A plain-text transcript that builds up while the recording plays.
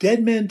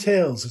Dead Man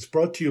Tales is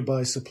brought to you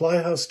by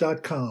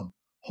SupplyHouse.com,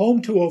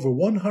 home to over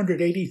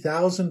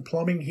 180,000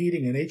 plumbing,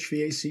 heating, and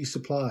HVAC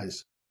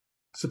supplies.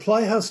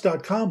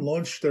 SupplyHouse.com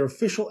launched their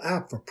official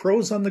app for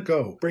pros on the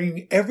go,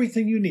 bringing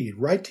everything you need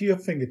right to your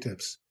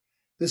fingertips.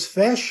 This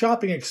fast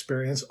shopping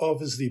experience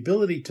offers the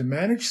ability to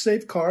manage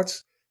safe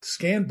carts,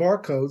 scan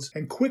barcodes,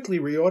 and quickly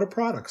reorder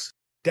products.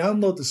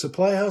 Download the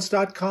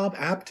SupplyHouse.com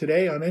app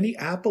today on any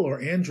Apple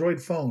or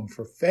Android phone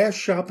for fast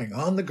shopping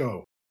on the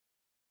go.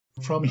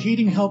 From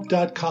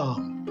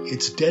HeatingHelp.com,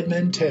 it's Dead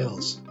Men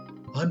Tales.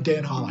 I'm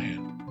Dan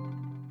Holohan.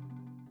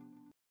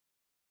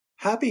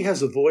 Happy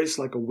has a voice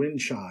like a wind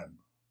chime,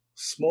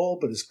 small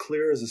but as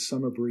clear as a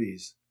summer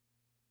breeze.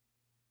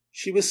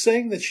 She was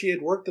saying that she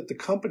had worked at the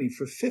company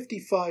for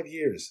 55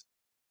 years.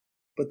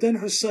 But then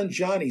her son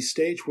Johnny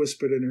stage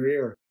whispered in her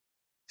ear,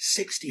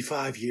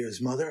 65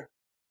 years, Mother.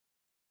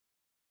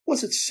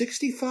 Was it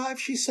 65,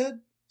 she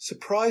said,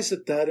 surprised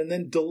at that and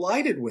then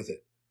delighted with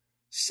it.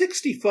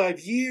 65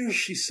 years,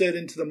 she said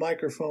into the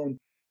microphone,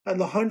 and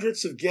the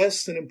hundreds of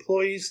guests and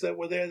employees that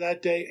were there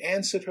that day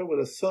answered her with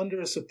a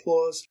thunderous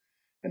applause,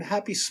 and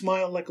Happy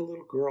smiled like a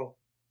little girl.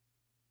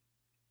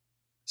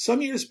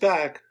 Some years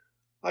back,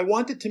 I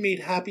wanted to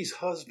meet Happy's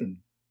husband,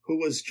 who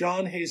was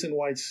John Hazen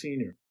White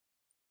Sr.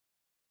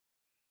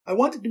 I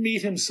wanted to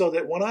meet him so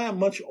that when I am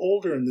much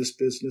older in this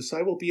business,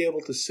 I will be able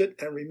to sit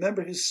and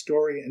remember his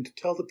story and to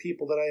tell the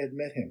people that I had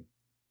met him.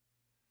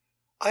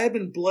 I have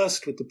been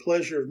blessed with the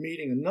pleasure of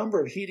meeting a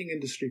number of heating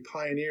industry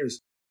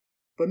pioneers,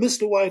 but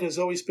Mr. White has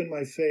always been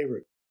my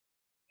favorite.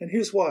 And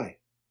here's why.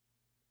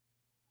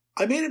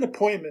 I made an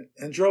appointment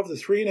and drove the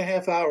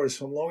 3.5 hours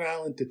from Long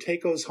Island to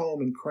Taco's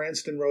home in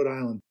Cranston, Rhode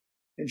Island,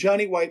 and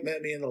Johnny White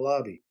met me in the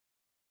lobby.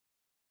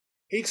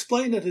 He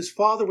explained that his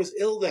father was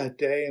ill that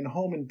day and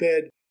home in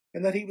bed,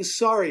 and that he was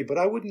sorry, but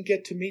I wouldn't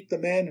get to meet the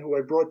man who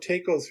had brought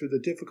Taco through the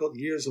difficult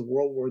years of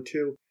World War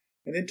II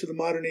and into the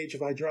modern age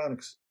of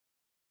hydronics.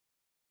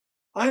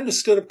 I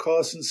understood, of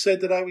course, and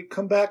said that I would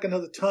come back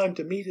another time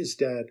to meet his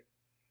dad.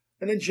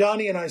 And then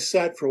Johnny and I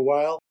sat for a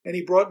while, and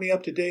he brought me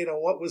up to date on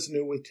what was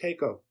new with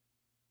Taco.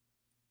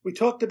 We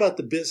talked about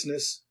the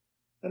business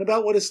and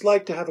about what it's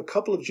like to have a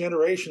couple of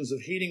generations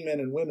of heating men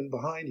and women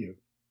behind you.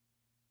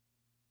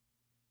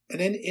 And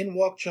then in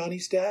walked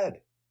Johnny's dad.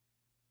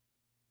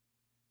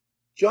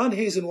 John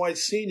Hazen White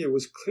Sr.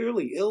 was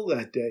clearly ill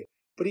that day,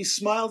 but he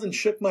smiled and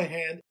shook my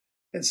hand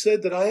and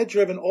said that I had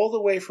driven all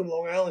the way from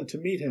Long Island to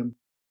meet him,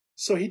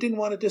 so he didn't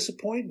want to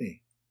disappoint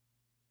me.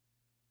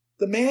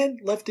 The man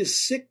left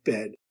his sick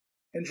bed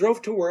and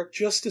drove to work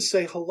just to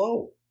say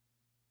hello.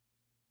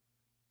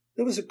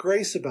 There was a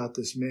grace about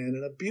this man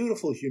and a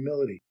beautiful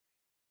humility.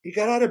 He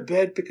got out of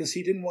bed because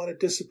he didn't want to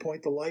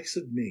disappoint the likes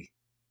of me.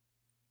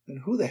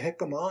 And who the heck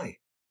am I?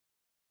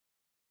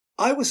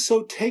 I was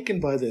so taken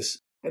by this,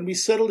 and we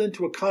settled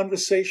into a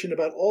conversation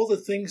about all the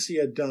things he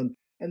had done,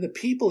 and the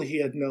people he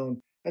had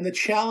known, and the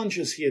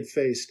challenges he had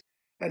faced,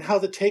 and how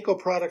the Taco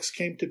products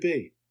came to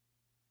be.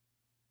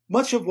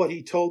 Much of what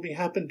he told me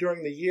happened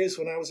during the years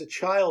when I was a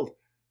child,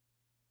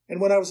 and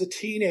when I was a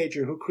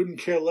teenager who couldn't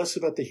care less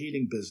about the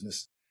heating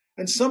business.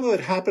 And some of it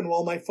happened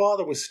while my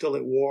father was still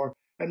at war,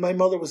 and my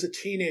mother was a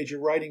teenager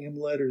writing him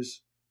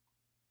letters.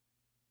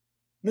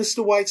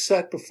 Mr. White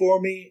sat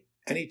before me,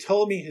 and he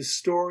told me his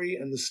story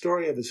and the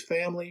story of his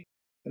family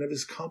and of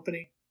his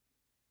company.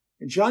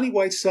 And Johnny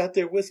White sat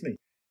there with me,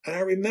 and I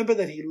remember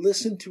that he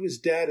listened to his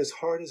dad as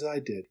hard as I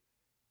did,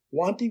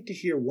 wanting to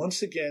hear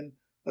once again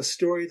a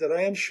story that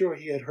I am sure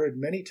he had heard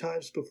many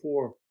times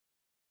before.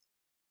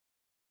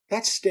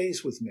 That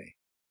stays with me,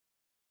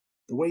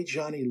 the way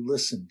Johnny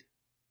listened.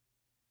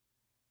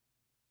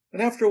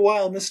 And after a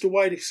while, Mr.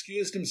 White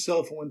excused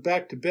himself and went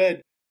back to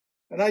bed,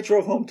 and I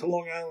drove home to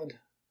Long Island,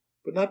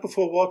 but not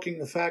before walking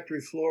the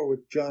factory floor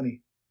with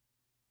Johnny.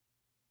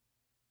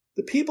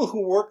 The people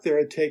who worked there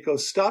at Taco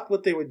stopped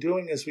what they were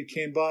doing as we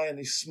came by, and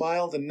they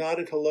smiled and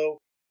nodded hello,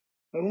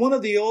 and one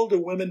of the older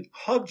women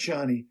hugged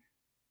Johnny,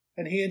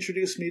 and he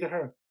introduced me to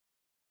her.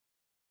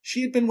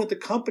 She had been with the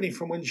company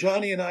from when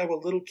Johnny and I were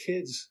little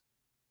kids,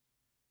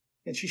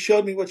 and she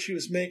showed me what she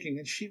was making,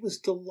 and she was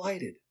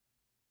delighted.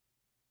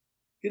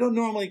 You don't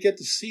normally get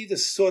to see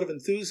this sort of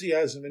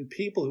enthusiasm in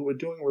people who are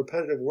doing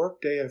repetitive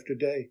work day after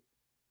day.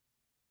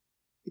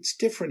 It's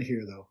different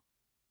here, though.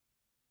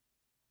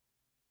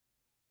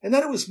 And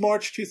then it was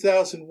March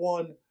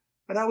 2001,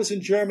 and I was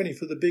in Germany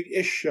for the big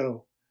ISH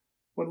show,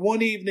 when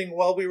one evening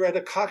while we were at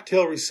a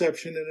cocktail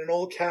reception in an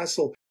old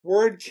castle,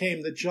 word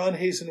came that John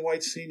Hazen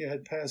White Sr.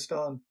 had passed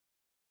on.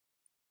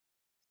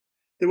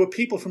 There were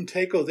people from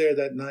Taco there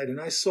that night,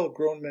 and I saw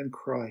grown men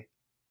cry.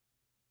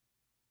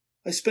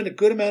 I spent a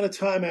good amount of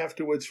time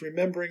afterwards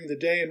remembering the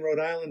day in Rhode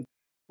Island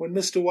when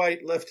Mr.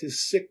 White left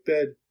his sick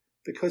bed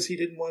because he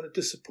didn't want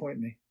to disappoint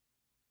me.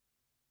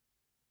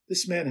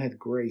 This man had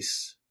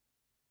grace.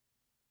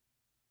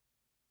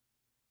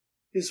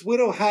 His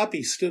widow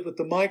Happy stood with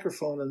the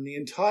microphone, and the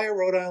entire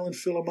Rhode Island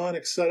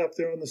Philharmonic sat up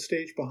there on the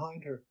stage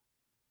behind her.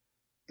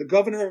 The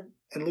governor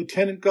and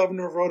lieutenant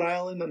governor of Rhode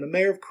Island and the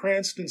mayor of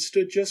Cranston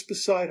stood just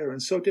beside her,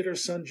 and so did her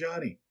son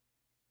Johnny.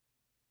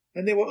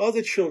 And there were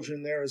other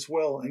children there as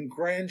well, and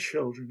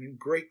grandchildren and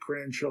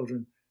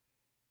great-grandchildren.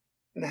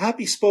 And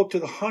Happy spoke to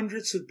the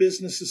hundreds of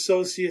business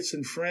associates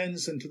and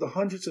friends and to the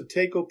hundreds of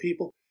Takeo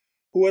people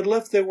who had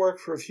left their work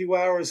for a few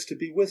hours to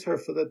be with her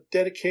for the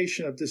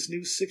dedication of this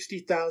new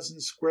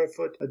 60,000 square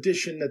foot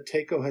addition that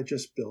Takeo had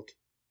just built.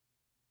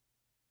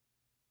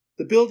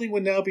 The building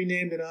would now be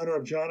named in honor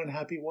of John and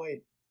Happy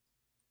White.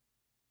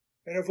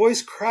 And her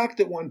voice cracked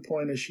at one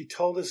point as she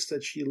told us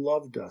that she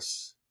loved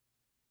us.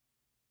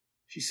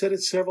 She said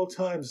it several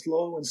times,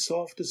 low and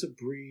soft as a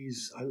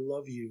breeze. I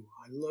love you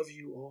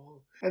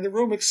all. And the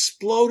room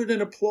exploded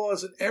in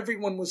applause and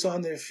everyone was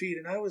on their feet,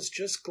 and I was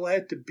just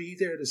glad to be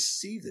there to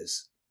see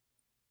this.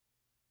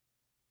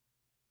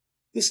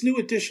 This new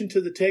addition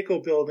to the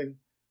Takeo building,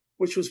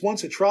 which was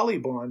once a trolley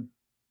barn,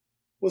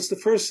 was the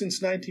first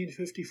since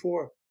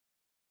 1954.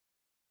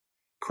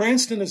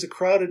 Cranston is a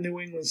crowded New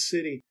England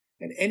city,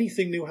 and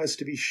anything new has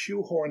to be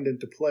shoehorned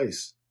into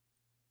place.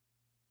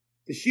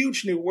 The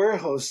huge new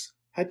warehouse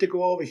had to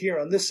go over here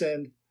on this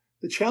end.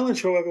 The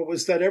challenge, however,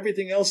 was that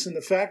everything else in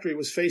the factory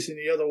was facing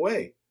the other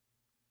way.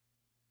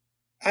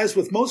 As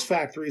with most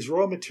factories,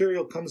 raw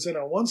material comes in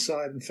on one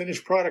side and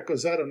finished product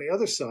goes out on the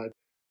other side.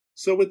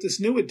 So with this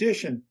new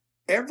addition,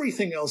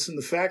 everything else in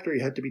the factory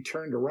had to be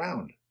turned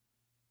around.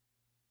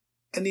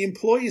 And the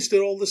employees did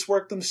all this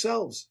work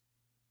themselves.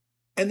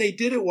 And they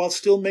did it while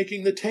still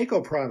making the Takeo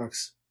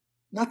products.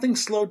 Nothing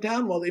slowed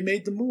down while they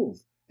made the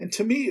move. And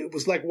to me, it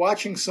was like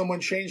watching someone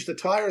change the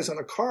tires on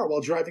a car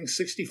while driving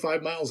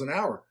 65 miles an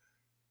hour.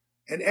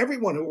 And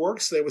everyone who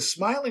works there was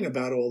smiling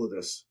about all of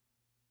this.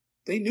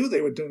 They knew they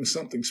were doing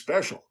something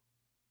special.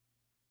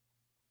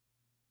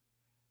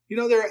 You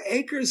know, there are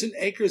acres and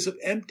acres of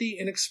empty,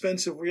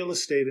 inexpensive real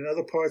estate in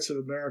other parts of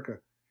America,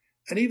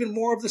 and even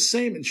more of the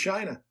same in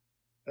China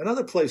and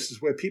other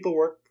places where people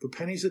work for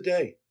pennies a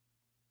day.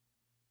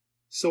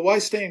 So why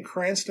stay in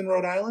Cranston,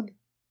 Rhode Island?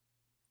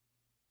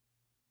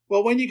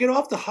 Well, when you get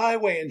off the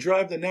highway and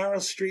drive the narrow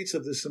streets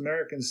of this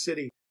American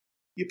city,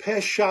 you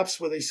pass shops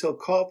where they sell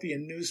coffee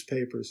and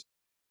newspapers,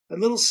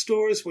 and little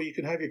stores where you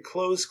can have your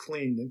clothes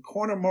cleaned, and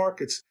corner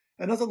markets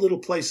and other little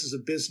places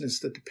of business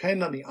that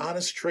depend on the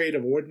honest trade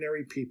of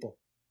ordinary people.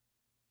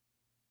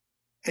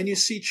 And you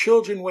see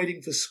children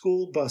waiting for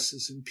school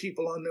buses and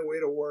people on their way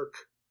to work.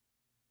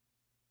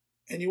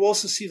 And you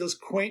also see those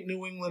quaint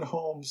New England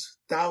homes,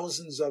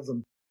 thousands of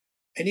them,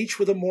 and each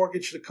with a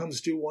mortgage that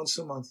comes due once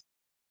a month.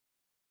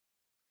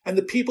 And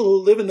the people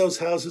who live in those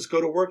houses go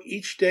to work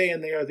each day,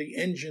 and they are the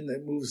engine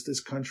that moves this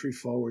country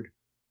forward.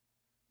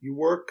 You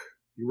work,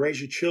 you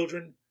raise your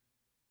children,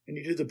 and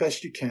you do the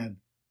best you can.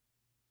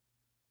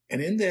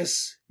 And in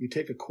this, you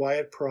take a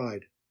quiet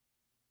pride.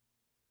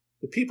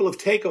 The people of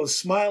Takeo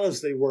smile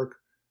as they work,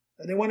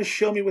 and they want to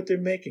show me what they're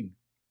making.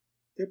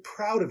 They're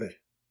proud of it.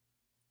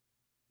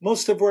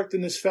 Most have worked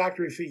in this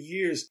factory for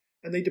years,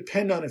 and they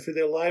depend on it for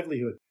their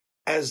livelihood,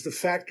 as the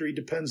factory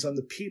depends on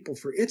the people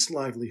for its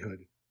livelihood.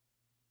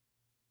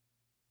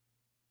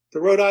 The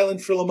Rhode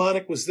Island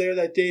Philharmonic was there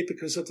that day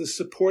because of the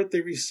support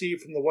they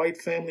received from the White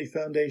Family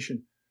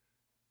Foundation,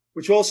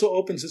 which also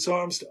opens its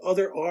arms to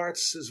other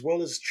arts as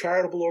well as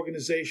charitable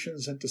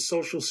organizations and to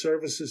social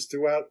services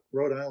throughout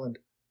Rhode Island.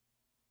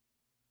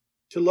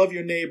 To love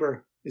your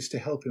neighbor is to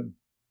help him.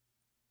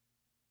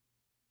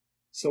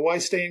 So why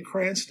stay in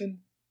Cranston?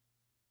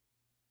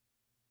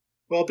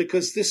 Well,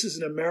 because this is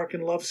an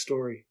American love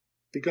story,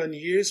 begun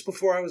years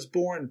before I was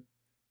born,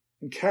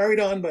 and carried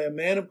on by a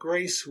man of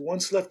grace who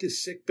once left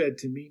his sickbed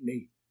to meet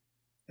me,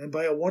 and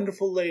by a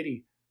wonderful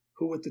lady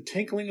who, with the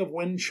tinkling of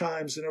wind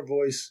chimes in her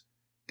voice,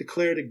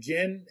 declared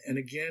again and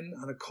again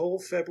on a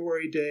cold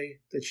February day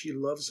that she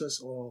loves us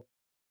all.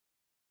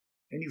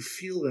 And you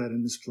feel that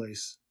in this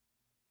place.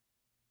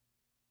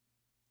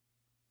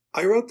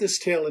 I wrote this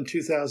tale in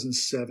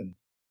 2007.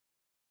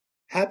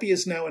 Happy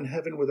is now in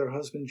heaven with her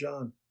husband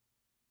John,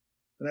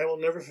 and I will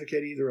never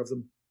forget either of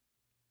them.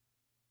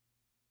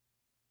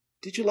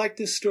 Did you like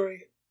this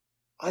story?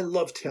 I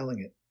love telling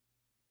it.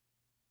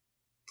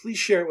 Please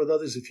share it with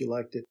others if you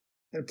liked it.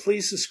 And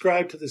please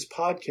subscribe to this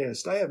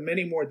podcast. I have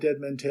many more Dead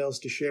Men Tales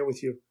to share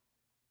with you.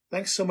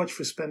 Thanks so much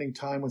for spending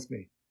time with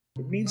me.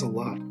 It means a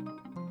lot.